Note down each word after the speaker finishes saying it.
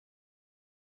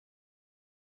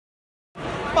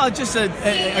Well, just a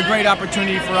great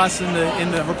opportunity for us in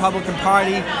the Republican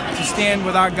Party to stand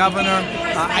with our governor.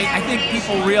 I think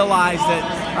people realize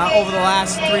that over the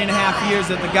last 3.5 years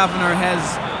that the governor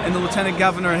and the lieutenant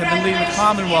governor have been leading the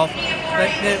Commonwealth,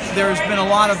 that there's been a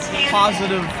lot of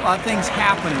positive things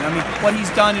happening. I mean, what he's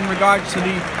done in regards to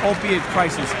the opiate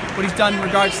crisis, what he's done in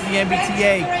regards to the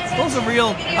MBTA, those are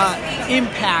real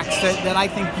impacts that I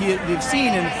think you've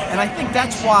seen, and I think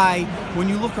that's why when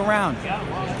you look around,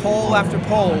 poll after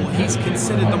poll, he's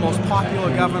considered the most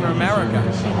popular governor in America.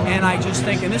 And I just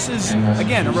think, and this is,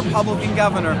 again, a Republican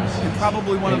governor and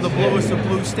probably one of the bluest of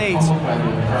blue states,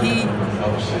 he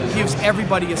gives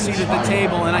everybody a seat at the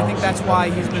table, and I think that's why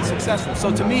he's been successful.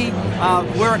 So to me,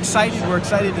 we're excited. We're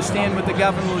excited to stand with the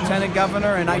governor, lieutenant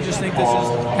governor, and I just think this is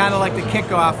kind of like the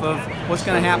kickoff of what's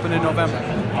going to happen in November.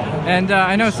 And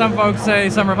I know some folks say,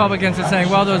 some Republicans are saying,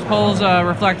 well, those polls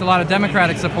reflect a lot of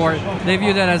Democratic support. They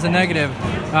view that as a negative.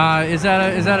 Is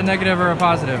that a negative or a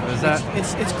positive?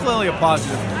 It's clearly a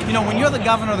positive. You know, when you're the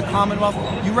governor of the Commonwealth,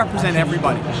 you represent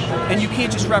everybody, and you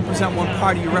can't just represent one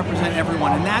party. You represent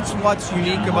everyone, and that's what's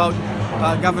unique about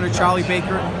Governor Charlie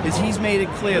Baker, is he's made it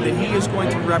clear that he is going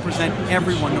to represent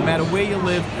everyone, no matter where you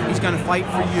live. He's going to fight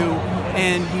for you,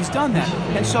 and he's done that.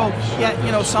 And so, yeah,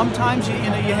 you know, sometimes you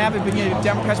have it, but you have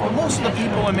Democrats, but most of the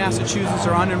people in Massachusetts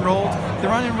are unenrolled. They're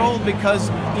unenrolled because,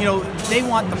 you know, they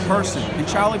want the person, and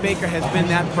Charlie Baker has been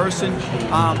that person.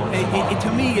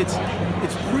 To me, it's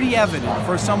pretty evident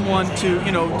for someone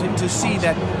to see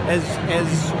that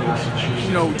as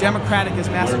you know, democratic as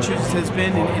Massachusetts has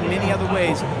been in many other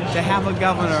ways, to have a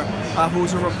governor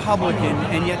who's a Republican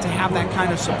and yet to have that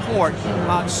kind of support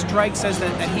strikes as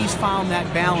that he's found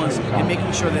that balance in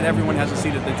making sure that everyone has a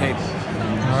seat at the table.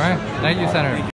 All right. Thank you, Senator.